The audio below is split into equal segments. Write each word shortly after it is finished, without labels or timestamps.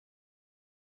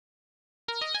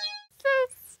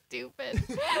stupid.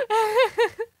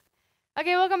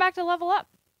 Okay, welcome back to Level Up.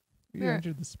 You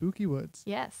entered the spooky woods.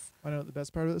 Yes. I know what the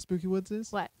best part of the spooky woods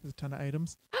is? What? There's a ton of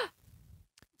items.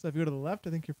 So if you go to the left, I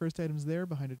think your first item's there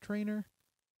behind a trainer.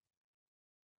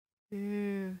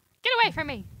 Ooh. Get away from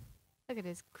me! Look at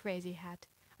his crazy hat.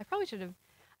 I probably should have.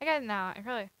 I got it now. I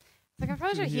probably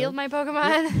should have healed my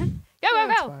Pokemon.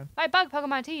 Go! My bug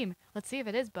Pokemon team. Let's see if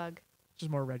it is bug.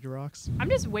 Just more Regirocks. I'm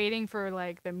just waiting for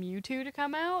like the Mewtwo to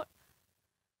come out.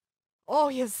 Oh,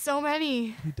 he has so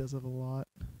many. He does have a lot.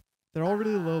 They're all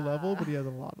really low level, but he has a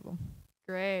lot of them.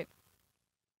 Great.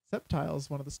 Sceptile is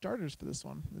one of the starters for this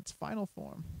one. Its final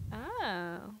form.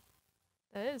 Oh.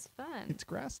 That is fun. It's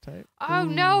grass type. Oh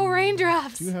no,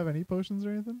 raindrops! Do you have any potions or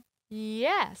anything?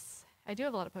 Yes. I do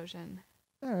have a lot of potion.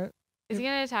 Alright. Is he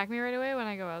gonna attack me right away when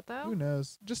I go out though? Who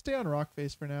knows? Just stay on rock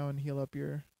face for now and heal up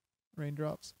your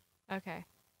raindrops. Okay.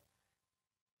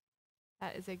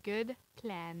 That is a good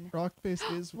plan. Rock face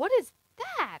is... What is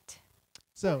that?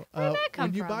 So, Where'd that come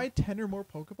when you from? buy 10 or more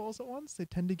Pokeballs at once, they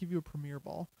tend to give you a Premier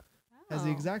Ball. Oh. Has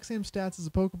the exact same stats as a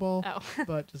Pokeball, Oh.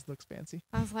 but just looks fancy.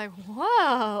 I was like,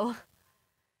 whoa.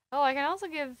 Oh, I can also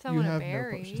give someone you have a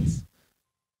berry. No potions.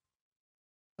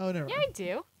 Oh, never Yeah, mind. I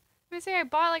do. I'm gonna say I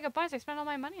bought like a bunch. I spent all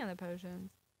my money on the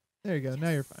potions. There you go. Yes. Now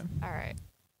you're fine. All right.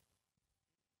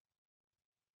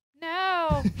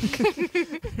 No.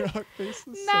 Rock face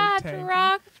is Not so tanky.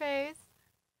 rock face.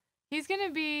 He's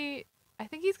gonna be. I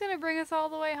think he's gonna bring us all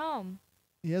the way home.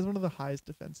 He has one of the highest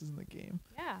defenses in the game.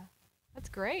 Yeah, that's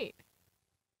great.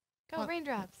 Go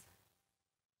raindrops.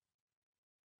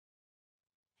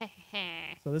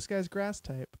 So this guy's grass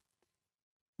type.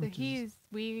 So he's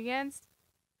weak against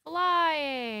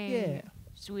flying. Yeah.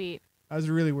 Sweet. I was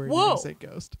really worried you were Whoa. going to say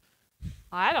ghost.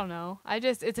 I don't know.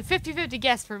 It's a 50-50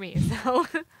 guess for me, so.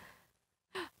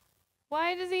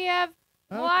 Why does he have...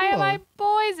 Why am I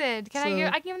poisoned?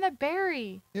 I can give him that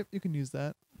berry. Yep, you can use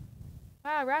that.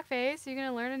 Wow, Rockface, you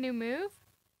gonna learn a new move?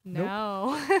 Nope.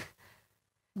 No.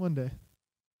 One day.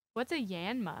 What's a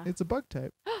Yanma? It's a bug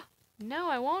type. No,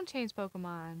 I won't change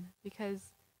Pokemon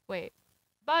because... Wait,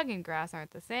 bug and grass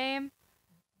aren't the same.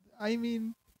 I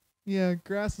mean, yeah,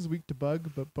 grass is weak to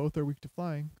bug, but both are weak to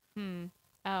flying. Oh,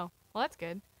 well that's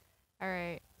good.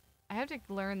 Alright, I have to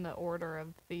learn the order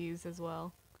of these as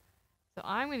well. So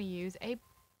I'm going to use a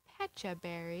Pecha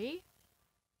Berry.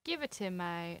 Give it to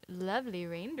my lovely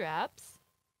raindrops.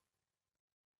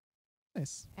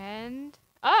 Nice. And,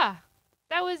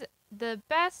 that was the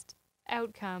best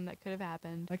outcome that could have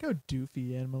happened. I like how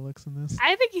doofy Anima looks in this.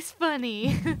 I think he's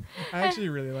funny. I actually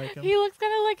really like him. He looks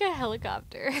kind of like a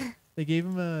helicopter. They gave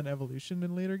him an evolution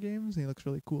in later games, and he looks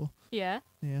really cool. Yeah?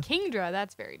 Yeah. Kingdra,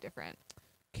 that's very different.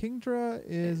 Kingdra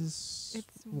is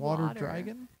It's water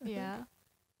dragon. I Yeah. think.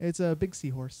 It's a big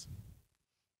seahorse.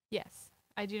 Yes,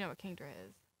 I do know what Kingdra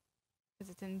is.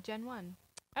 Because it's in Gen 1.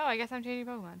 Oh, I guess I'm changing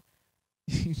Pokemon.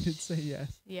 You did say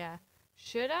yes. Yeah.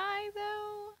 Should I,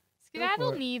 though? Go Skedaddle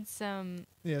for it. needs some...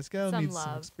 Yeah, Scout Some needs some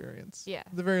love. experience. Yeah.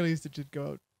 At the very least, it should go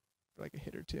out for like a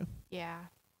hit or two. Yeah.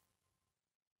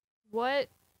 What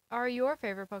are your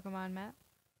favorite Pokemon, Matt?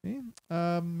 Me?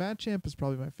 Machamp is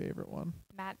probably my favorite one.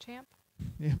 Machamp?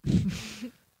 Yeah.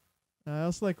 I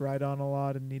also like Rhydon a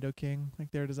lot and Nidoking.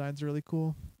 Like their designs are really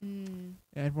cool. Mm.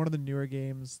 And one of the newer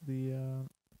games, the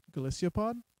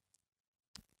Galiciopod.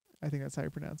 I think that's how you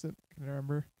pronounce it. I can't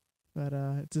remember. But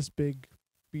it's this big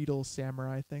beetle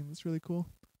samurai thing that's really cool.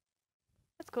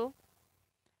 That's cool.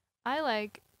 I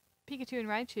like Pikachu and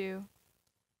Raichu.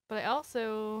 But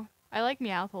I like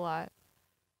Meowth a lot.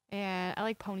 And I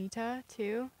like Ponyta,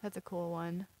 too. That's a cool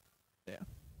one.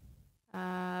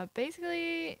 Yeah.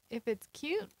 Basically, if it's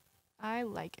cute, I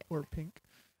like it. Or pink.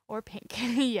 Or pink.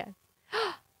 Yes.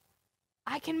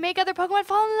 I can make other Pokemon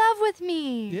fall in love with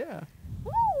me. Yeah.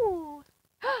 Woo!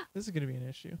 This is going to be an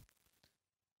issue.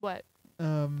 What?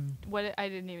 Um, I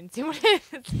didn't even see what it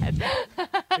said.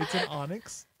 it's an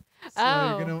Onyx. So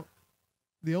Oh.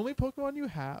 The only Pokemon you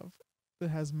have that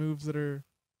has moves that are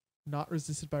not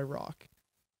resisted by rock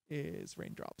is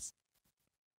Raindrops.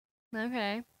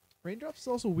 Okay. Raindrops is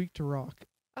also weak to rock.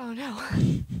 Oh no.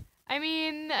 I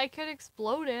mean, I could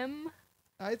explode him.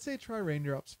 I'd say try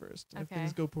Raindrops first. And if Okay.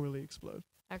 things go poorly, explode.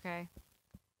 Okay.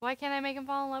 Why can't I make him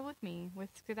fall in love with me? With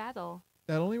Skedaddle?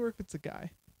 That only works if it's a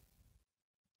guy.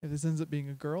 If this ends up being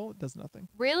a girl, it does nothing.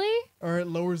 Really? Or it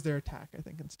lowers their attack, I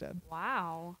think, instead.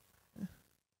 Wow. Yeah.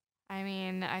 I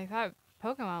mean, I thought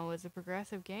Pokemon was a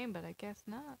progressive game, but I guess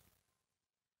not.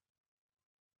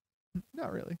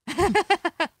 Not really.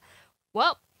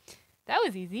 Well, that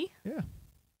was easy. Yeah.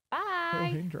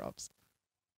 Bye. Raindrops.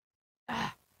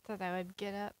 Thought I would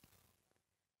get up.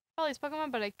 All these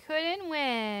Pokemon, but I couldn't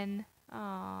win. Oh,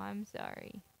 I'm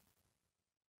sorry.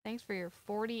 Thanks for your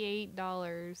 $48.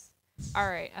 All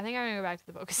right, I think I'm gonna go back to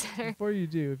the Poké Center. Before you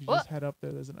do, if you just head up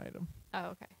there, there's an item. Oh,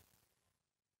 okay.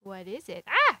 What is it?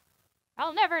 Ah!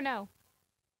 I'll never know.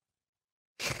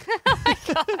 Oh my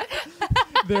god.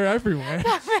 They're everywhere.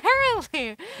 Apparently.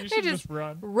 You They're should just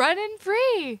run. running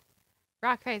free.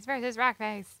 Rock face versus rock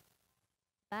face.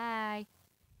 Bye.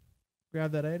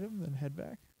 Grab that item, then head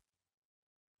back.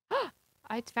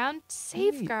 I found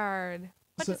safeguard.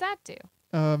 What does that do?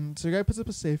 So your guy puts up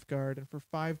a safeguard, and for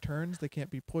 5 turns, they can't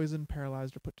be poisoned,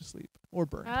 paralyzed, or put to sleep, or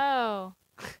burned. Oh.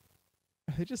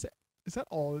 Is that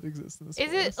all that exists in this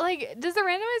Is forest? it like, does the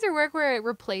randomizer work where it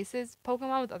replaces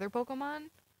Pokemon with other Pokemon?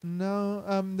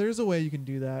 No, there's a way you can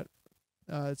do that.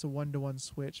 It's a 1-to-1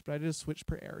 switch, but I did a switch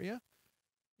per area.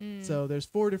 So there's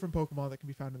 4 different Pokemon that can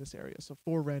be found in this area. So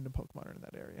 4 random Pokemon are in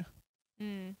that area.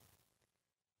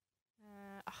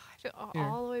 I have to go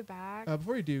all the way back.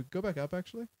 Before you do, go back up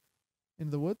actually,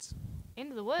 into the woods.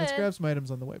 Into the woods? Let's grab some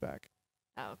items on the way back.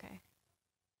 Oh, okay.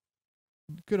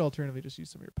 Could alternatively just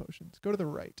use some of your potions. Go to the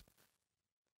right.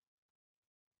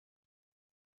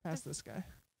 Past this guy.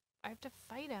 I have to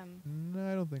fight him.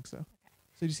 No, I don't think so. Okay.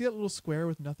 So do you see that little square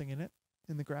with nothing in it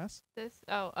in the grass? This?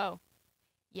 Oh.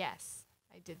 Yes,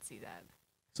 I did see that.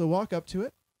 So walk up to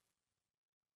it.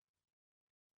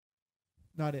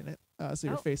 Not in it. So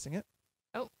you're facing it.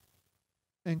 Oh.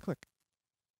 And click.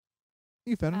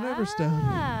 You found an Everstone.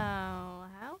 Oh,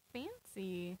 how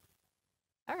fancy.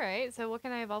 All right, so what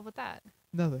can I evolve with that?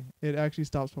 Nothing. It actually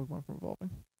stops Pokemon from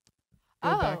evolving.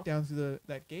 Go back down through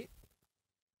that gate.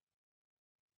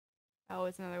 Oh,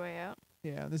 it's another way out.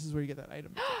 Yeah, this is where you get that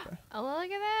item. Oh,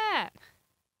 look at that.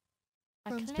 A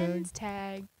Cleanse cleanse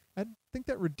tag. I think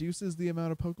that reduces the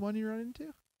amount of Pokemon you run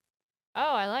into.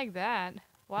 Oh, I like that.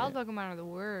 Wild Pokemon are the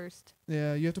worst.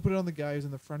 Yeah, you have to put it on the guy who's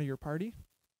in the front of your party.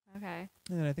 Okay.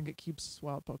 And then I think it keeps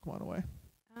wild Pokemon away.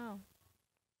 Oh. Well,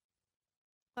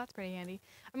 that's pretty handy.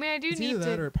 I mean, I do It's need either to...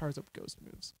 that or it powers up ghost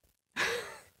moves.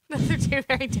 Those are 2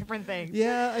 very different things.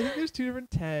 Yeah, I think there's 2 different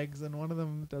tags, and one of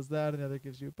them does that, and the other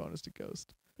gives you a bonus to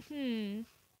ghost.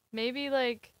 Maybe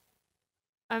like,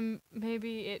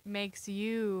 maybe it makes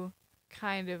you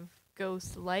kind of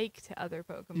ghost-like to other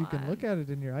Pokemon. You can look at it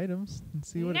in your items and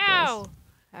see what it does. No!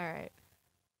 Alright.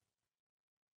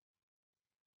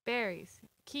 Berries.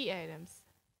 Key items.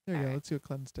 There you go. Let's see what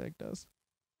cleanse tag does.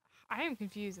 I am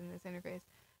confused in this interface.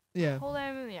 Yeah. Hold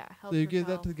on. Yeah. So you give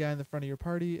that to the guy in the front of your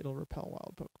party. It'll repel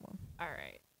wild Pokemon.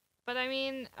 Alright. But I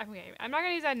mean, okay, I'm not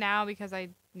going to use that now because I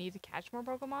need to catch more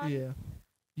Pokemon. Yeah.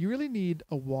 You really need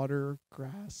a water,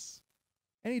 grass,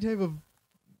 any type of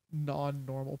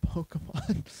non-normal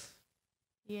Pokemon.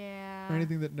 Yeah. Or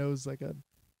anything that knows like a...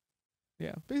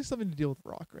 Yeah, basically something to deal with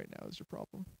rock right now is your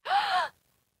problem.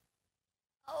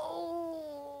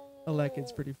 Oh.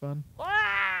 Elekid's pretty fun.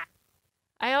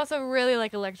 I also really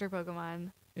like electric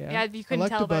Pokemon. Yeah, if you couldn't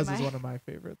tell by Electabuzz is one of my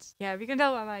favorites. Yeah, if you can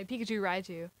tell by my Pikachu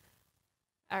Raichu.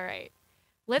 All right.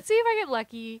 Let's see if I get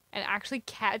lucky and actually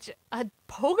catch a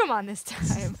Pokemon this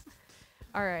time.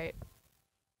 All right.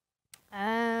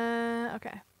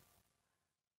 Okay.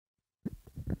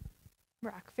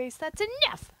 Rock face, that's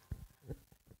enough.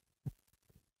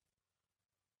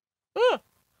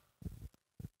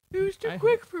 It was too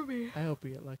quick for me. I hope we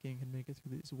get lucky and can make it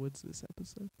through these woods this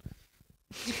episode.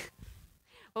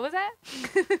 What was that?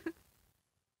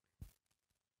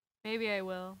 Maybe I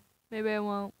will. Maybe I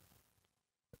won't.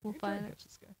 We'll find it. Catch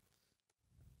this guy.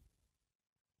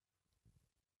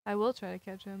 I will try to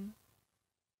catch him.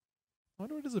 I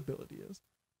wonder what his ability is.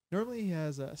 Normally he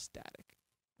has a static,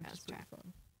 which is pretty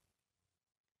fun.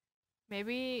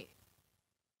 Maybe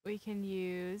we can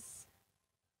use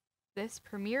this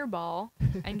Premier Ball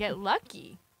and get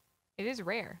lucky. It is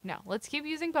rare. No, let's keep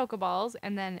using Pokeballs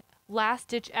and then last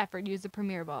ditch effort use the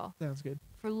Premier Ball. Sounds good.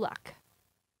 For luck.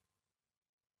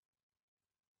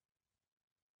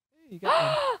 Hey, you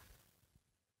got one.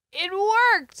 It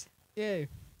worked! Yay.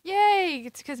 Yay!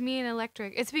 It's because me and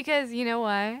Electric. It's because, you know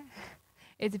why?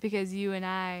 It's because you and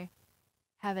I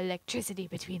have electricity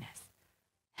between us.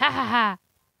 Ha ha ha!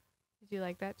 Did you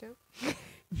like that joke?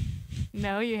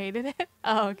 No, you hated it?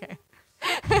 Oh, okay.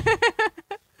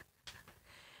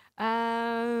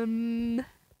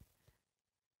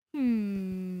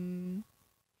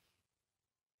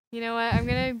 You know what? I'm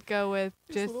gonna go with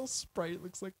This little sprite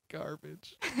looks like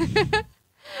garbage.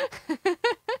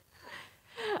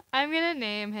 I'm gonna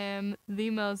name him the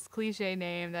most cliche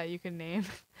name that you can name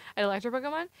an electric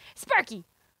Pokemon. Sparky!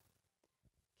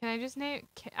 Can I just name...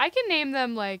 I can name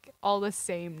them, like, all the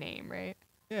same name, right?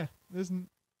 Yeah, there's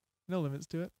no limits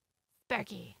to it.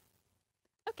 Sparky.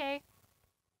 Okay.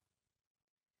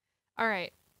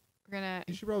 Alright. We're gonna...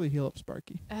 You should probably heal up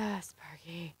Sparky.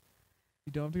 Sparky.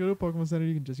 You don't have to go to a Pokemon Center.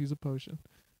 You can just use a potion.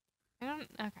 I don't.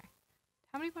 Okay.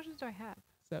 How many potions do I have?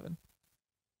 7.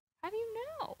 How do you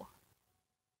know?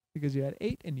 Because you had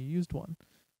 8 and you used 1.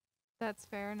 That's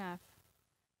fair enough.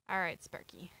 All right,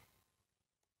 Sparky.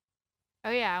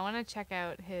 Oh yeah, I want to check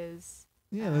out his.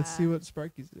 Yeah, let's see what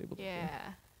Sparky's able to do.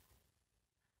 Yeah.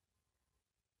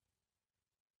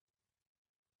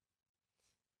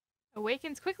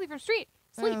 Awakens quickly from sleep.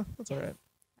 That's alright.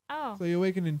 Oh. So you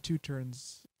awaken in 2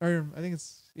 turns. Or I think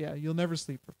it's, yeah, you'll never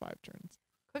sleep for 5 turns.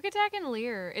 Quick attack and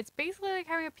leer. It's basically like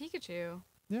having a Pikachu.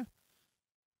 Yeah.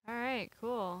 All right,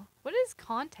 cool. What is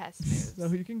contest moves? So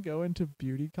you can go into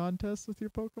beauty contests with your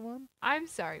Pokemon. I'm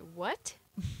sorry, what?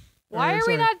 Why are we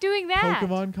sorry, not doing that?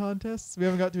 Pokemon contests. We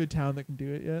haven't got to a town that can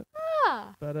do it yet.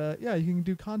 Ah, But yeah, you can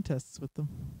do contests with them.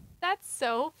 that's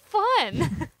so fun.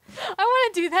 I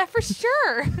want to do that for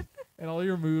sure. And all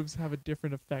your moves have a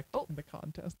different effect Oh. in the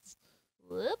contests.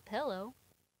 Whoop, hello.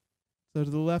 So to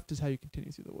the left is how you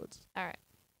continue through the woods. All right.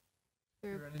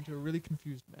 You run into a really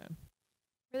confused man.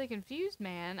 Really confused,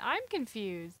 man. I'm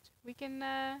confused. We can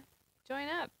join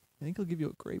up. I think he'll give you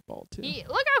a great ball too.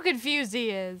 Look how confused he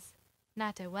is.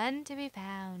 Not a one to be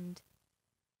found.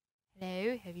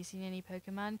 Hello, have you seen any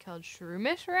Pokemon called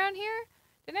Shroomish around here?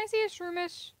 Didn't I see a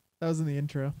Shroomish? That was in the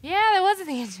intro. Yeah, that was in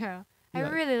the intro. I Yeah.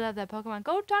 really love that Pokemon.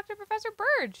 Go talk to Professor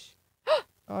Burge.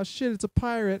 Oh shit, it's a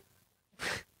pirate.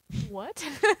 What?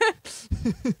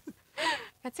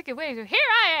 Got sick of waiting, so here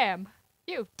I am.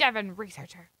 You, Devon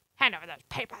researcher. Hand over those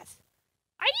papers.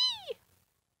 Aye!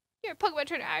 You're a Pokemon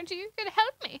trainer, aren't you? You're gonna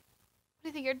help me. What do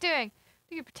you think you're doing?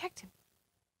 You can protect him.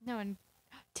 No one.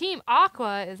 Team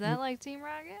Aqua, is that like Team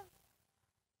Rocket?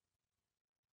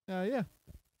 Yeah.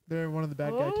 They're one of the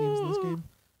bad guy teams in this Oh. game.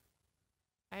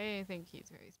 I think he's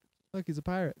very spooky. Look, he's a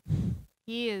pirate.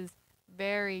 He is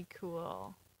very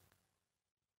cool.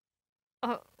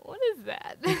 Oh, what is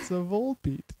that? It's a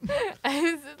Volbeat.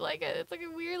 Is it like it's like a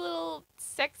weird little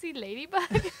sexy ladybug?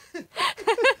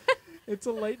 It's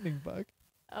a lightning bug.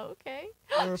 Okay.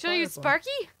 Or a Should I use firefly.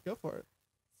 Sparky? Go for it.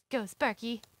 Go,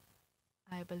 Sparky.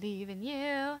 I believe in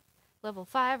you. Level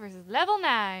 5 versus level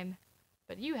 9.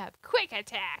 But you have quick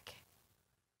attack.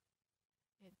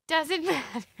 It doesn't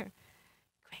matter.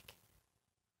 Quick.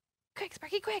 Quick,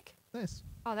 Sparky, quick. Nice.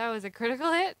 Oh, that was a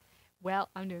critical hit? Well,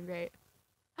 I'm doing great.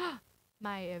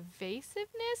 My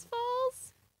evasiveness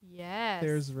falls? Yes.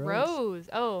 There's Rose. Rose.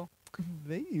 Oh.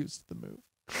 They used the move.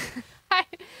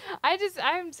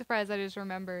 I'm surprised I just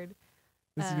remembered.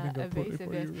 This is gonna go poorly for you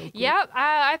evasiveness. real quick. Yep,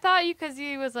 I thought because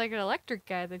he was like an electric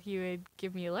guy that he would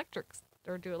give me electrics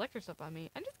or do electric stuff on me.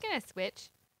 I'm just gonna switch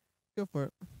Go for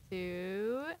it.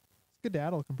 to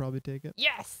Skedaddle can probably take it.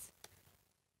 yes.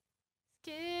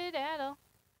 Skedaddle.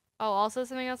 Oh, also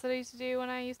something else that I used to do when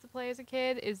I used to play as a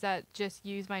kid is that just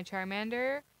use my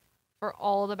Charmander for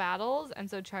all the battles, and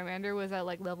so Charmander was at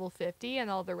like level 50, and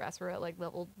all the rest were at like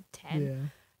level 10. Yeah.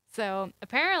 So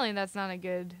apparently that's not a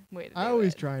good way to do it. I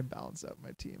always try and balance out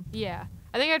my team. Yeah,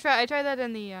 I think I tried that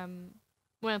in the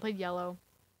when I played Yellow,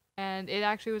 and it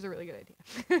actually was a really good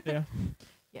idea. Yeah.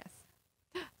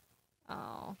 Yes.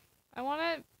 Oh, I want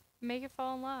to make it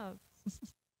fall in love.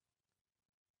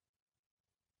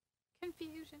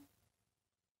 Confusion.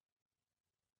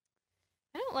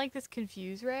 I don't like this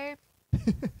confuse ray.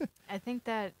 I think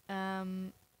that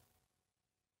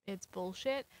it's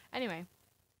bullshit. Anyway,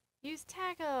 use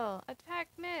tackle, attack,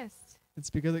 missed. It's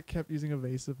because it kept using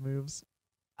evasive moves.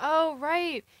 Oh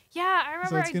right, yeah, I So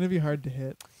remember. it's gonna be hard to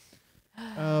hit.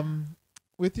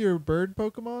 With your bird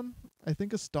Pokemon, I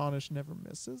think Astonish never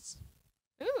misses.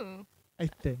 Ooh. I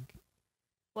think.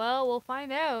 Well, we'll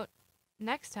find out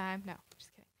next time. No, just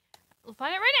kidding. We'll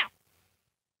find out right now.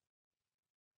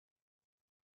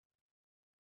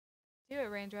 Do it,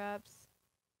 raindrops.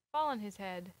 Fall on his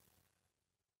head.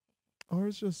 Or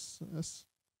it's just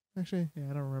actually, yeah,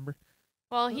 I don't remember.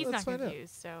 Well, he's let's not find out.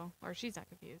 confused, so or she's not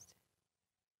confused.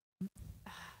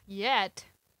 Yet.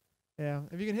 Yeah,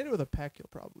 if you can hit it with a peck, you'll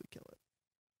probably kill it.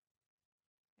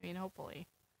 I mean, hopefully.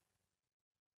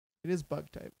 It is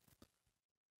bug type.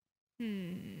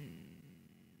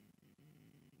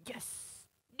 Yes.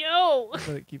 No. But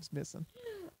it keeps missing.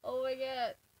 Oh my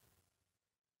god.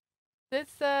 This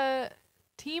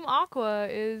Team Aqua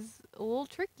is a little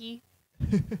tricky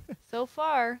so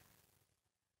far.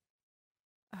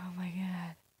 Oh my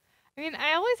god. I mean,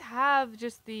 I always have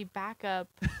just the backup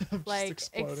Just like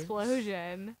exploding.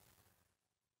 explosion.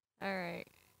 All right.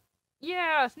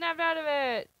 Yeah, snapped out of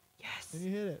it. Yes. And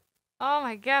you hit it. Oh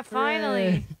my god, finally.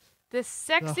 Hooray. This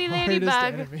sexy The hardest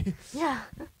ladybug. enemy. Yeah.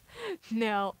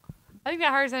 No. I think the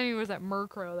hardest enemy was that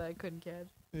Murkrow that I couldn't catch.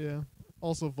 Yeah.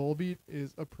 Also, Volbeat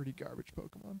is a pretty garbage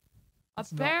Pokemon.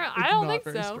 It's Apparently, not, I don't not think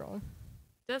very so. Strong.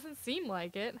 Doesn't seem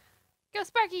like it. Go,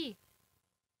 Sparky!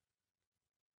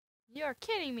 You're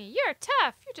kidding me. You're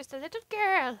tough. You're just a little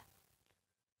girl.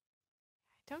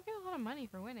 I don't get a lot of money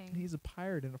for winning. He's a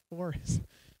pirate in a forest.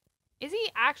 Is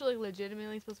he actually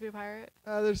legitimately supposed to be a pirate?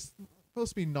 There's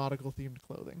supposed to be nautical themed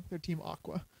clothing. They're Team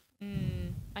Aqua.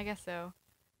 I guess so.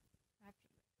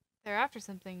 They're after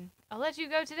something. I'll let you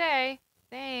go today.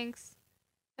 Thanks.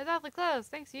 That's awfully close.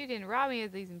 Thanks you didn't rob me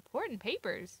of these important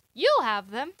papers. You'll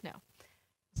have them. No.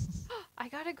 I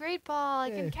got a great ball. I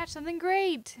can Yay. catch something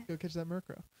great. Go catch that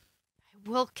Murkrow. I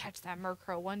will catch that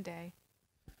Murkrow one day.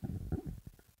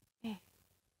 It's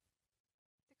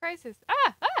a crisis.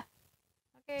 Ah!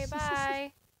 Okay,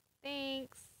 bye.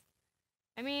 Thanks.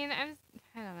 I mean, I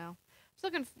don't know.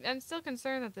 I'm still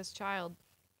concerned that this child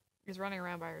is running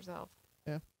around by herself.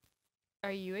 Yeah.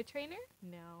 Are you a trainer?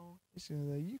 No.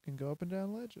 You can go up and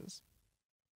down ledges.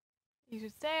 You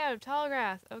should stay out of tall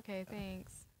grass. Okay,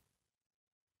 thanks.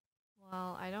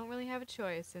 Well, I don't really have a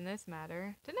choice in this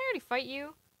matter. Didn't I already fight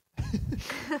you?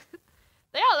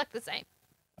 They all look the same.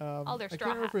 All their I straw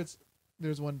can't remember hats. if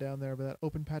there's one down there, but that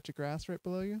open patch of grass right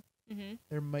below you. Mm-hmm.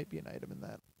 There might be an item in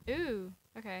that. Ooh,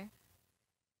 okay.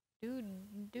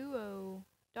 Duo.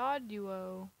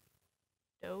 Doduo.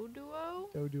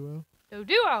 Doduo? Doduo.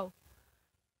 Doduo!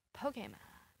 Pokemon.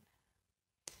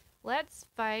 Let's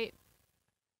fight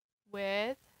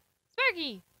with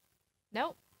Sparky!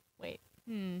 Nope. Wait.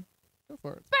 Go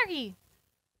for it. Sparky!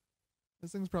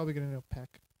 This thing's probably gonna know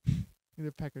peck.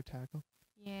 Either peck or tackle.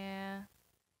 Yeah.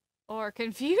 Or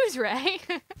confuse Ray.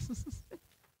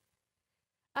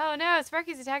 Oh no,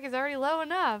 Sparky's attack is already low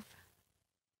enough.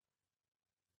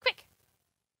 Quick!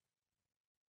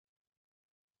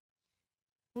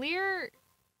 Lear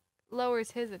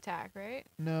lowers his attack, right?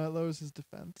 No, it lowers his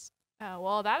defense. Oh,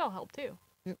 well, that'll help too.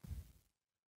 Yep.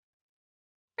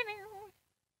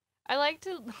 I like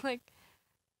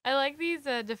these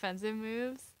defensive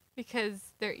moves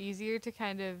because they're easier to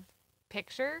kind of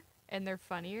picture and they're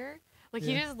funnier. Like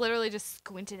he Yeah. just literally just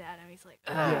squinted at him. He's like,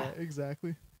 ugh. Yeah,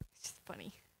 exactly. It's just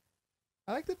funny.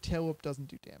 I like that tail whip doesn't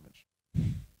do damage.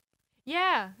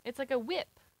 Yeah, it's like a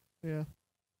whip. Yeah.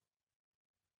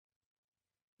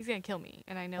 He's gonna kill me,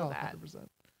 and I know that. 100%.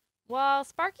 Well,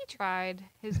 Sparky tried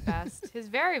his best, his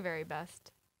very, very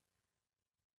best.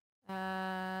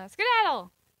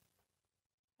 Skedaddle!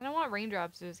 I don't want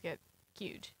raindrops to just get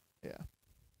huge.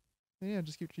 Yeah,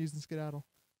 just keep using Skedaddle.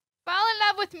 Fall in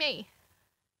love with me!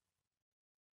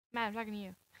 Matt, I'm talking to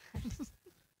you.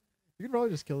 You can probably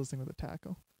just kill this thing with a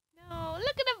tackle. No,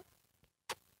 look at him!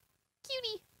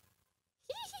 Cutie!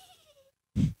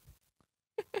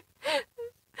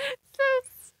 So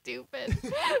stupid.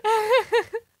 He's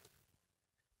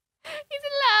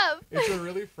in love! It's a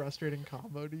really frustrating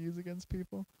combo to use against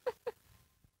people.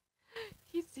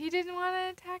 He didn't want to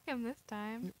attack him this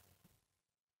time. Yep.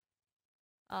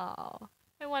 Oh,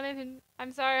 I wanted him.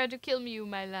 I'm sorry I had to kill you,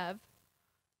 my love.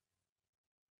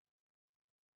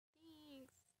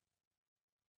 Thanks.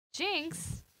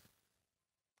 Jinx?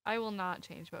 I will not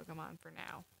change Pokemon for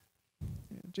now.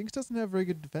 Yeah, Jinx doesn't have very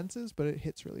good defenses, but it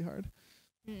hits really hard.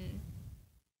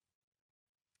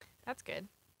 That's good.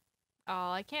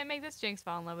 Oh, I can't make this Jinx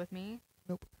fall in love with me.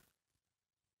 Nope.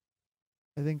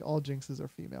 I think all Jinxes are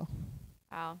female.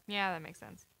 Oh, yeah, that makes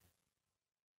sense.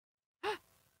 An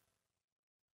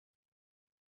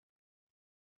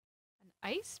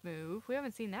ice move? We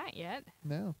haven't seen that yet.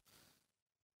 No.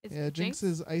 Is Yeah, Jinx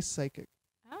is Ice Psychic.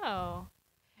 Oh.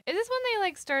 Is this when they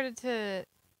like started to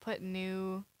put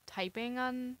new typing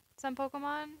on some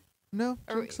Pokemon? No,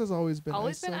 Or Jinx has always been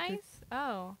Always Ice been Psychic. ice?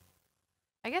 Oh.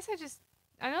 I guess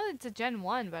I know it's a Gen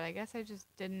 1, but I guess I just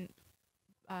didn't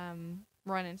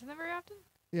run into them very often.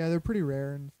 Yeah, they're pretty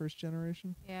rare in first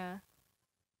generation. Yeah.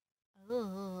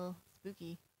 Ugh,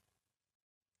 spooky.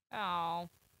 Oh.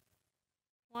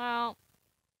 Well.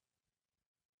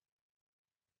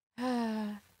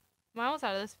 I'm almost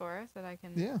out of this forest that I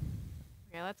can... Yeah.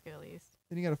 Okay, let's go at least.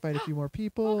 Then you gotta fight a few more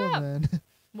people, Woke up. and then...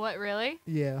 What, really?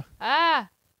 yeah. Ah!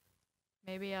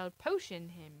 Maybe I'll potion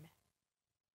him.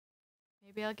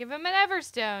 Maybe I'll give him an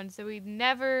Everstone so he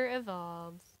never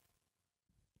evolves.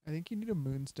 I think you need a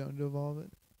Moonstone to evolve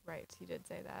it. Right, he did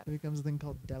say that. It becomes a thing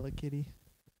called Delikitty.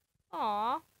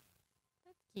 Aw.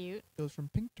 That's cute. Goes from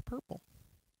pink to purple.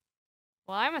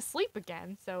 Well, I'm asleep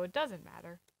again, so it doesn't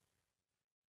matter.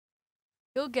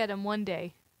 You'll get him one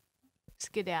day.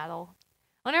 Skedaddle.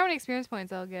 I wonder how many experience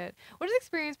points I'll get. What is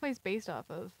experience points based off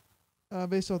of?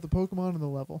 Based off the Pokemon and the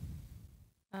level.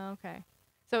 Oh, okay.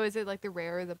 So is it like the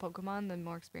rarer the Pokemon, the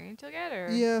more experience you'll get, or?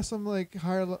 Yeah, some like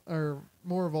or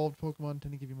more evolved Pokemon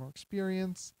tend to give you more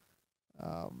experience.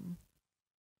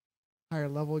 Higher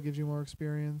level gives you more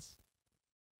experience.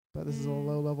 But this is a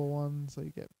low level one, so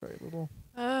you get very little.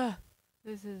 Ugh,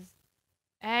 this is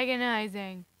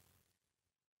agonizing.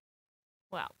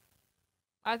 Well,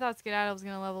 I thought Skedaddle was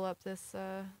gonna level up this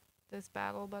this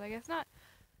battle, but I guess not.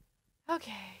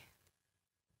 Okay.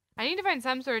 I need to find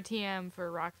some sort of TM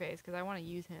for Rockface because I want to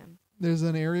use him. There's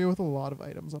an area with a lot of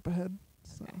items up ahead.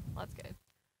 So. Okay, well, that's good.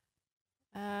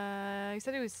 You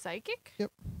said he was psychic?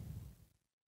 Yep.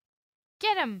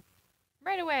 Get him!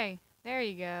 Right away. There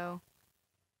you go.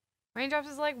 Raindrops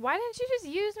is like, why didn't you just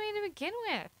use me to begin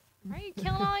with? Why are you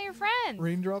killing all your friends?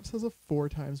 Raindrops has a 4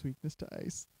 times weakness to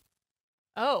ice.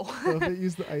 Oh. So if it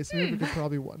used the ice move, it could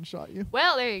probably one-shot you.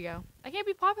 Well, there you go. I can't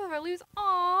be popular if I lose.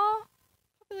 Aww.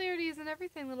 Popularity isn't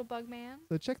everything, little bug man.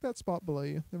 So check that spot below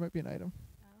you. There might be an item.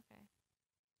 Oh, okay.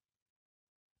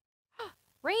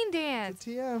 Rain dance. It's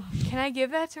a TM. Can I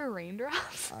give that to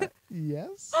Raindrops?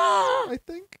 Yes, I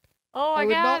think. Oh, I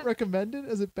would got not recommend it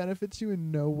as it benefits you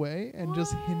in no way and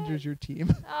just hinders your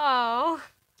team. Oh.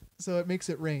 So it makes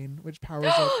it rain, which powers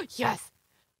up. Yes.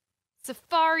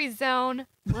 Safari Zone.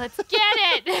 Let's get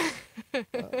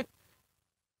it.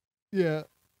 Yeah.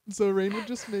 So rain would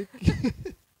just make.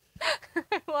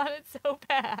 I want it so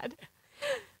bad.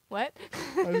 What?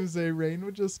 I was gonna say rain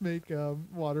would just make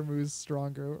water moves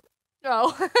stronger.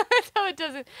 Oh, so it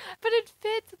doesn't. But it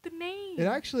fits with the name. It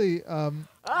actually, when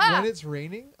it's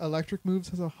raining, electric moves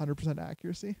has 100%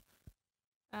 accuracy.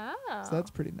 Oh. So that's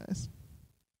pretty nice.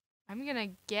 I'm gonna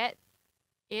get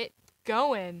it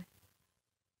going.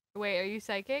 Wait, are you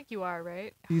psychic? You are,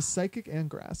 right? He's psychic and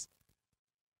grass.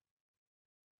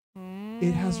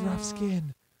 It has rough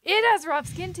skin. It has rough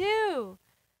skin too.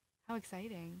 How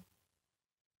exciting.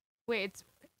 Wait, it's...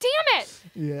 Damn it!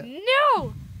 Yeah.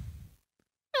 No!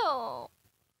 No.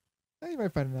 You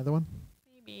might find another one.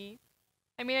 Maybe.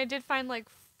 I mean, I did find like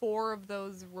 4 of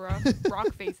those rock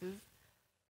faces.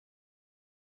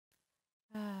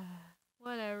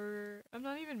 Whatever. I'm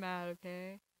not even mad,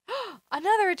 okay?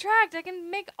 Another attract! I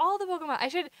can make all the Pokemon. I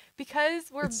should,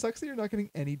 because we're... It sucks that you're not getting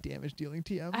any damage dealing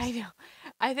TMs. I know.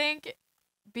 I think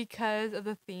because of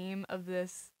the theme of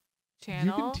this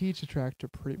channel... You can teach attract to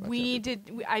pretty much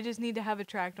I just need to have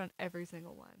attract on every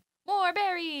single one. More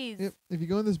berries! Yep. If you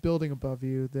go in this building above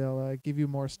you, they'll give you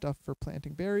more stuff for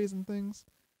planting berries and things.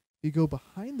 If you go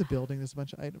behind the building, there's a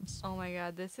bunch of items. Oh my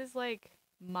god, this is like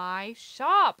my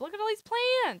shop. Look at all these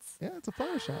plants! Yeah, it's a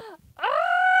flower shop.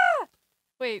 Ah!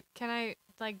 Wait, can I,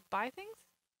 like, buy things?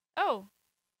 Oh.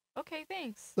 Okay,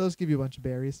 thanks. Those give you a bunch of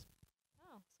berries.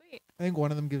 Oh, sweet. I think one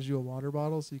of them gives you a water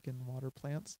bottle so you can water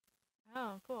plants.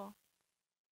 Oh, cool.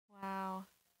 Wow.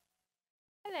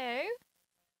 Hello.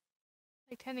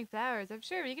 Like tending flowers. I'm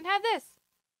sure you can have this.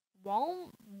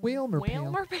 Whalmer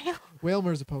Pale.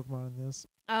 Whalmer's a Pokemon in this.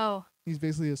 Oh. He's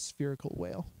basically a spherical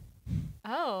whale.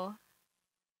 Oh.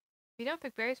 If you don't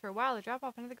pick berries for a while, they drop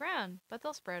off into the ground, but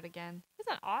they'll sprout again. Isn't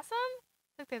that awesome?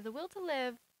 It's like they have the will to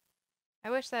live. I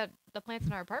wish that the plants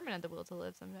in our apartment had the will to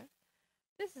live sometimes.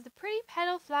 This is the Pretty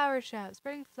Petal Flower Shop,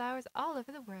 spreading flowers all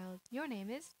over the world. Your name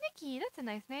is Nikki. That's a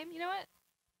nice name. You know what?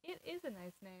 It is a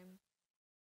nice name.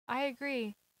 I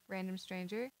agree, random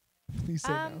stranger. Please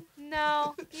say no.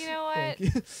 No. You know what?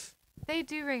 Thank you. They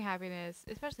do bring happiness,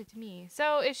 especially to me.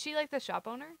 So is she like the shop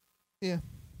owner? Yeah.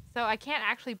 So I can't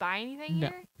actually buy anything No.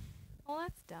 here? Well,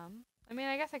 that's dumb. I mean,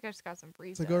 I guess I just got some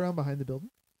free So stuff. go around behind the building.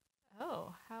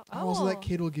 Oh, how? Oh. Also, that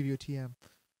kid will give you a TM.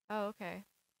 Oh, okay.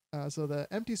 So the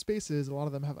empty spaces, a lot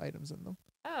of them have items in them.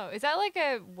 Oh, is that like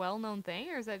a well-known thing,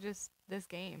 or is that just this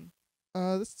game?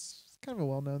 This is kind of a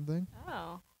well-known thing.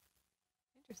 Oh,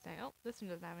 interesting. Oh, this one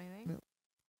doesn't have anything. No.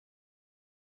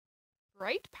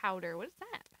 Bright powder. What is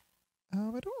that? I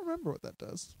don't remember what that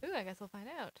does. Ooh, I guess we'll find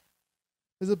out.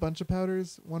 There's a bunch of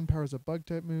powders. One powers a bug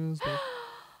type moves. What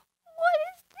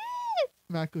is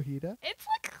this? Makuhita. It's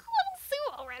like a little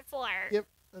sumo wrestler. Yep,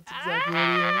 that's exactly what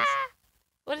he is.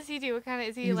 What does he do? What kind of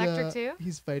is he He's, electric too?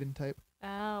 He's fighting type.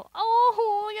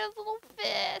 Oh, he has little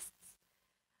fists.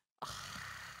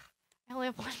 I only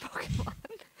have one Pokemon.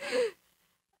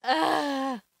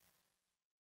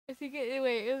 Is he gonna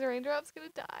wait? Is Raindrops gonna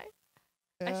die?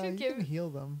 I should you can heal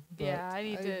them. But Yeah, I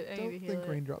need to I don't heal think it.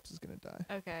 Raindrops is gonna die.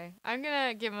 Okay, I'm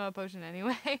gonna give him a potion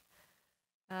anyway.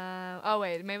 Oh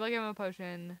wait, maybe I'll give him a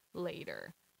potion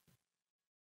later.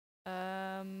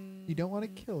 You don't want to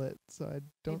kill it, so I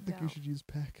don't think you should use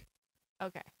Peck.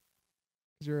 Okay.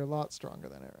 Because you're a lot stronger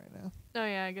than it right now. Oh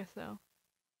yeah, I guess so.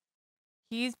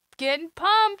 He's getting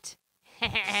pumped.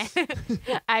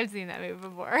 I've seen that move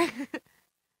before.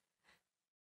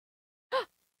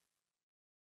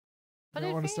 You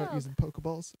don't want to start using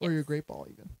Pokeballs or your Great Ball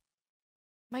even.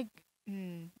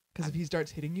 Because if he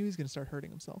starts hitting you, he's going to start hurting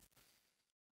himself.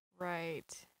 Right.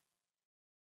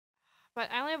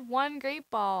 But I only have one great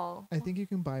ball. I think you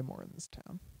can buy more in this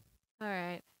town. All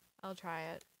right, I'll try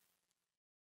it.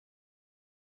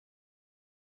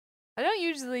 I don't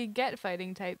usually get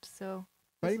fighting types, so.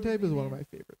 Fighting type is one of my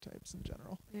favorite types in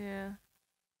general. Yeah.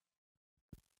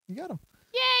 You got him.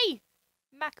 Yay!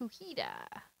 Makuhita.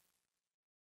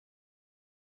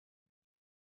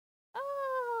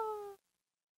 Oh,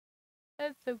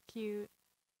 that's so cute.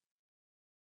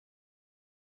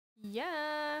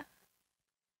 Yeah.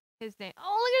 His name.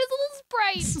 Oh, look at his little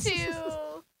sprite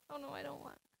too. Oh no, I don't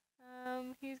want.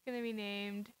 He's gonna be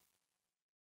named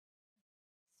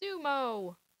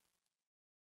Sumo.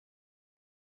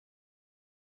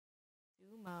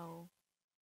 Sumo.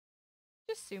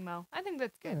 Just Sumo. I think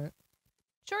that's good. Alright.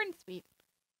 Short and sweet.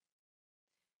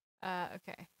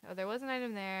 Okay. Oh, there was an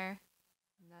item there.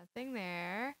 Nothing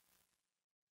there.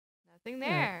 Nothing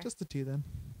there. Alright, just the two then.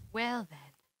 Well then.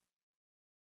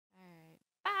 Alright.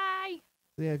 Bye!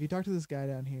 So yeah, if you talk to this guy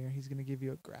down here, he's gonna give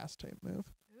you a grass type move.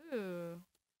 Ooh.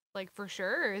 Like for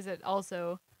sure, or is it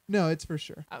also? No, it's for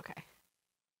sure. Okay.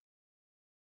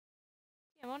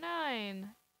 Demo 9.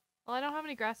 Well, I don't have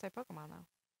any grass type Pokemon though.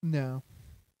 No.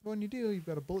 But when you do, you've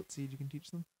got a bullet seed you can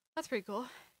teach them. That's pretty cool.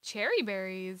 Cherry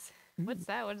berries. Ooh. What's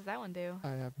that? What does that one do? I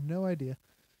have no idea.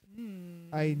 Hmm.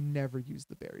 I never used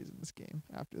the berries in this game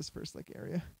after this first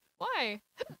area. Why?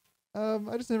 I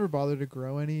just never bothered to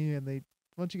grow any, and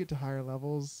once you get to higher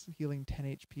levels, healing 10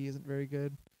 HP isn't very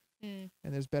good. Hmm.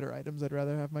 And there's better items I'd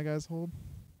rather have my guys hold.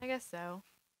 I guess so.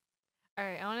 All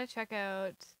right, I want to check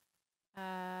out.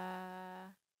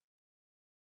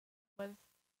 What's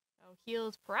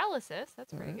heals paralysis?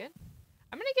 That's pretty good.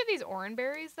 I'm gonna give these orange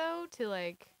berries though to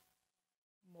like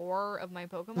more of my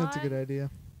Pokemon. That's a good idea.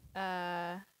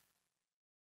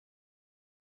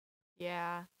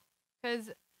 Yeah, because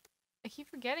I keep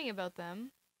forgetting about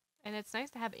them, and it's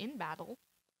nice to have in battle.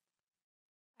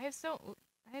 I have so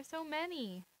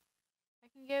many. I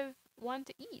can give one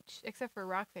to each, except for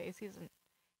Rockface. He doesn't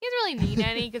really need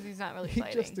any because he's not really he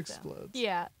fighting. Just explodes. So.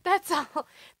 Yeah, that's all.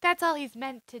 That's all he's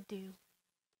meant to do.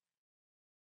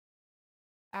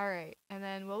 All right, and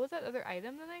then what was that other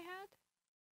item that I had?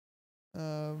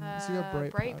 So you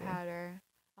got bright powder.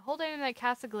 A hold item that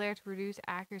casts a glare to reduce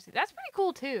accuracy. That's pretty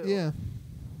cool too. Yeah.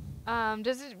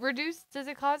 Does it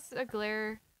cause a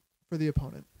glare for the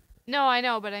opponent? No, I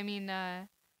know, but I mean,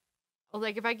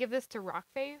 like if I give this to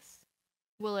Rockface,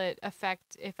 will it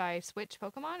affect if I switch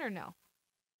Pokemon or no?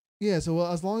 Yeah. So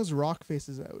as long as Rockface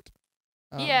is out,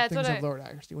 yeah, things have lowered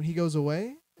accuracy. When he goes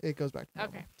away, it goes back to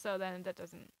normal. Okay, so then that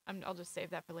doesn't. I'll just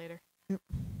save that for later. Yep.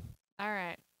 All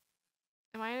right.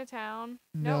 Am I in a town?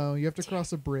 No, nope. You have to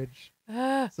cross a bridge.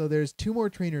 So there's 2 more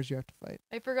trainers you have to fight.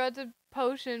 I forgot to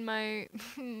potion my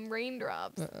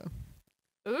raindrops.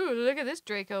 Uh-oh. Ooh, look at this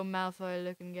Draco Malfoy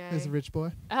looking guy. This rich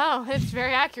boy. Oh, it's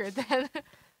very accurate then.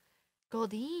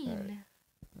 Goldeen. Right.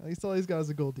 At least all he's got is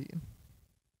a Goldeen.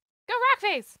 Go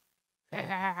Rockface!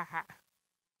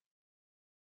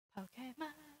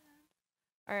 Pokemon.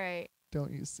 Alright.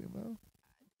 Don't use Sumo.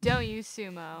 Don't use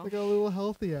Sumo. Look how little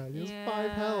health he has. He has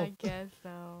 5 health. I guess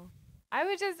so.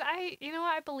 You know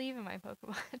what? I believe in my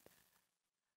Pokemon.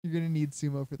 You're going to need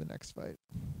Sumo for the next fight.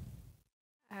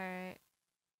 Alright.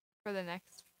 For the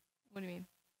next, what do you mean?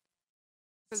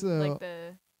 So, like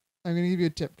the... I'm going to give you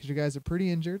a tip because you guys are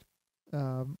pretty injured.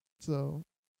 Yeah.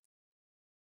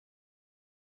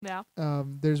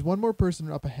 There's one more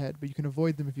person up ahead, but you can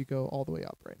avoid them if you go all the way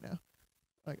up right now.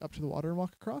 Like up to the water and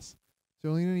walk across. So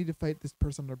you're only going to need to fight this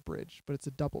person on a bridge, but it's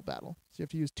a double battle. So you have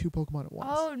to use 2 Pokemon at once.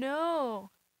 Oh,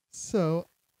 no. So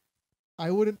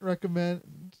I wouldn't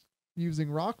recommend using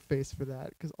Rockface for that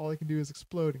because all I can do is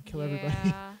explode and kill everybody.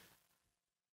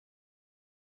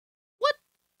 What?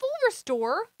 Full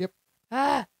restore? Yep.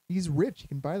 Ah. He's rich. He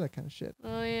can buy that kind of shit.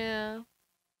 Oh, yeah.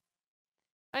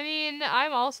 I mean,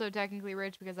 I'm also technically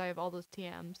rich because I have all those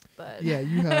TMs, but... Yeah,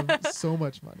 you have so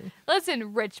much money.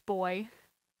 Listen, rich boy.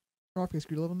 Rockface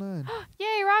grew to level 9.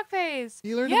 Yay, Rockface!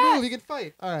 He learned to move. He can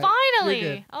fight. All right.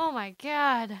 Finally! Oh my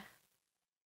god.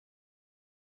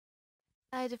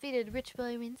 I defeated Rich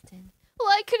Boy Winston.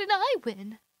 Why couldn't I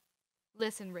win?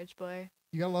 Listen, Rich Boy.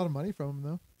 You got a lot of money from him,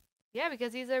 though. Yeah,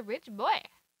 because he's a rich boy.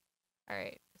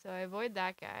 Alright, so I avoid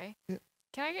that guy. Yep.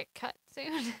 Can I get cut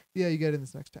soon? Yeah, you get in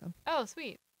this next town. Oh,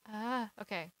 sweet.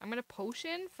 Okay. I'm gonna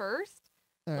potion first,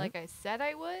 like I said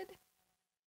I would.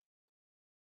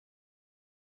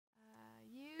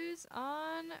 Use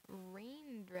on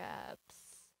raindrops.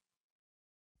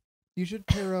 You should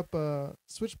pair up,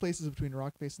 switch places between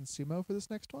Rockface and Sumo for this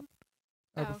next one.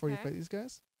 Before you fight these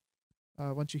guys.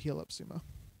 Once you heal up Sumo.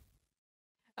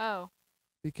 Oh.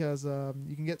 Because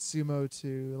you can get Sumo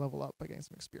to level up by getting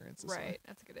some experience. Right,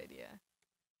 that's a good idea.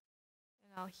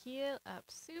 I'll heal up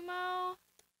Sumo.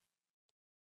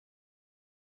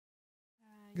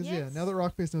 Because yeah, now that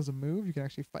Rock Face knows a move, you can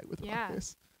actually fight with Yeah. Rock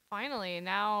Face. Finally,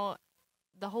 now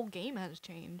the whole game has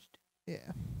changed.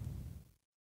 Yeah.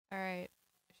 All right.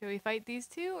 Should we fight these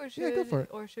two, or should Yeah, go for it.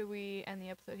 or should we end the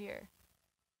episode here?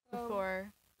 Um,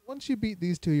 Before. Once you beat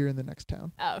these two, you're in the next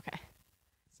town. Oh, okay.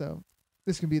 So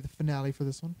this can be the finale for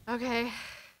this one. Okay.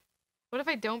 What if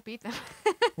I don't beat them?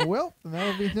 Well, then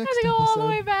that'll be I have next to go all the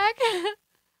way episode. back.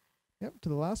 Yep, to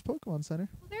the last Pokemon Center.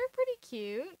 Well, they're pretty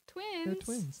cute. Twins. They're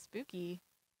twins. Spooky.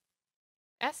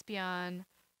 Espeon.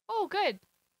 Oh, good.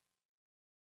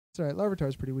 It's alright,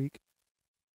 Larvitar's pretty weak.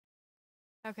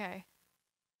 Okay.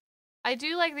 I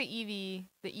do like the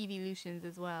evolutions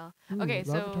as well. Ooh, Okay,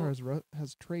 so Larvitar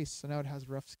has Trace, so now it has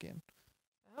Rough Skin.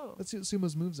 oh, Let's see what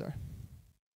Sumo's moves are.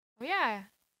 oh yeah.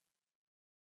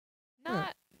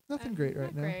 Not Nothing great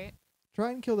right now. Great.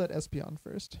 Try and kill that Espeon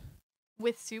first.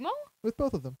 With Sumo? With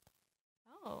both of them.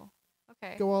 Oh,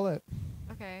 okay. Go all out.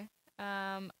 Okay.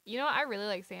 You know what? I really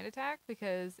like Sand Attack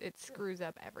because it screws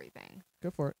up everything.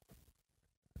 Go for it.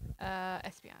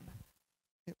 Espeon.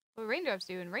 Yep. What Raindrops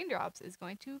do, and Raindrops is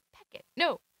going to peck it.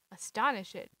 No,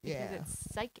 astonish it because Yeah.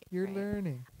 it's psychic. You're right?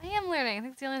 learning. I am learning. I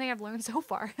think it's the only thing I've learned so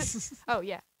far. Oh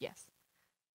yeah, yes.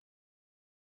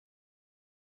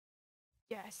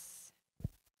 Yes.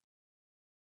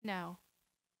 No.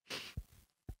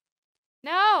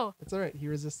 No. It's alright, he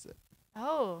resists it.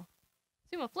 Oh.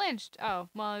 Sumo flinched. Oh,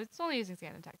 well, it's only using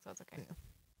Sand Attack, so that's okay. Yeah.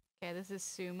 Okay, this is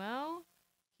Sumo.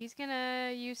 He's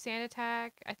gonna use Sand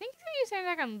Attack. I think he's gonna use Sand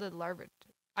Attack on the Larva.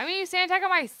 I'm gonna use Sand Attack on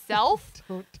myself?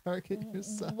 Don't target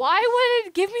yourself. Why would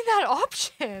it give me that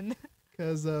option?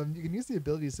 Because you can use the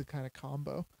abilities to kind of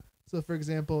combo. So, for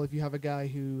example, if you have a guy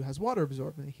who has Water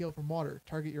Absorb and they heal from water,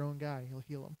 target your own guy, he'll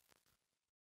heal him.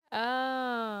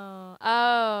 Oh.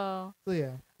 Oh. So,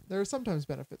 yeah, there are sometimes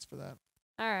benefits for that.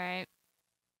 Alright.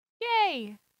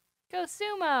 Yay! Go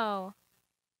Sumo!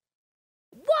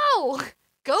 Whoa!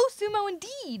 Go Sumo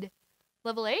indeed!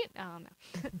 Level 8? Oh,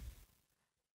 no.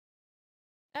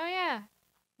 Oh, yeah.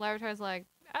 Larvitar's like,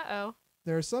 uh-oh.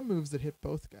 There are some moves that hit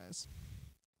both guys.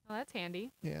 Well, that's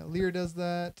handy. Yeah, Leer does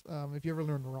that. If you ever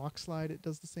learn Rock Slide, it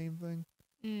does the same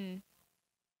thing.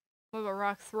 What about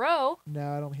Rock Throw?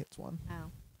 No, it only hits one.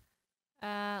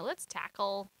 Oh. Let's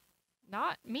tackle.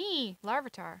 Not me,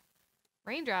 Larvitar.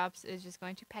 Raindrops is just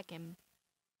going to peck him.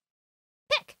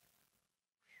 Peck!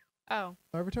 Oh.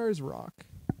 Larvitar is Rock.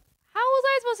 How was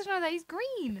I supposed to know that? He's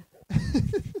green.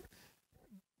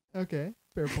 Okay,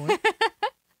 fair point.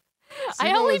 I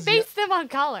Sumo only is based them on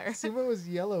color. Sumo is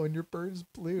yellow and your bird is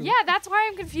blue. Yeah, that's why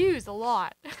I'm confused a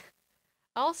lot.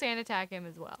 I'll Sand Attack him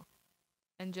as well.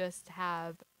 And just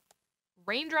have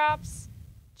Raindrops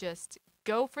just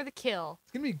go for the kill.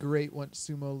 It's going to be great once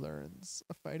Sumo learns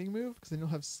a fighting move, because then you'll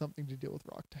have something to deal with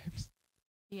rock types.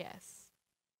 Yes.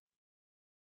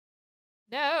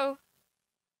 No.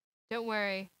 Don't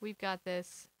worry. We've got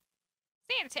this.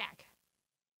 Sand Attack.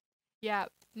 Yeah,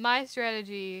 my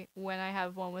strategy when I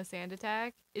have one with Sand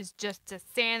Attack is just to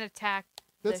Sand Attack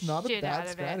That's the not a shit out bad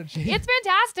of strategy. it. It's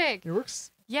fantastic. It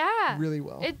works Yeah. really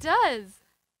well. It does.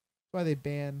 That's why they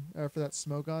ban, for that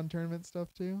Smogon tournament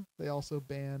stuff too, they also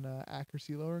ban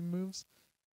accuracy lowering moves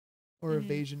or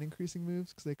evasion increasing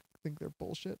moves because they think they're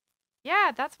bullshit.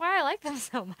 Yeah, that's why I like them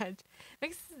so much.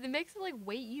 It makes it like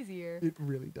way easier. It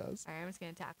really does. Alright, I'm just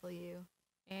gonna tackle you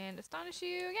and astonish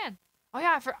you again. Oh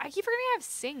yeah, I keep forgetting I have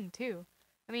Sing too.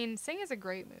 I mean, Sing is a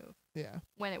great move Yeah.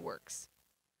 when it works.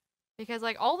 Because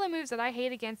like all the moves that I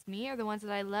hate against me are the ones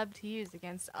that I love to use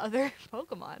against other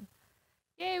Pokemon.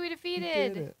 Yay, we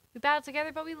defeated! did it. We battled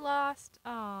together, but we lost.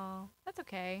 Oh, that's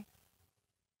okay.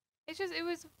 It's just, it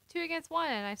was 2 against 1,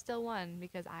 and I still won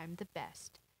because I'm the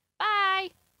best. Bye!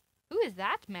 Who is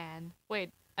that man?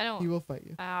 Wait, I don't. He will fight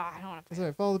you. I don't want to That's fight.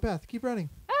 alright, follow the path. Keep running.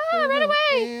 Ah, run away!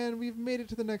 And we've made it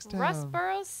to the next town.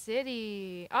 Rustboro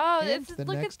City. Oh, And it's the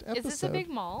look next at. Is this a episode. big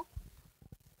mall?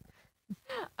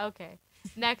 Okay.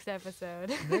 Next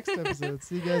episode. Next episode.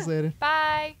 See you guys later.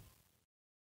 Bye.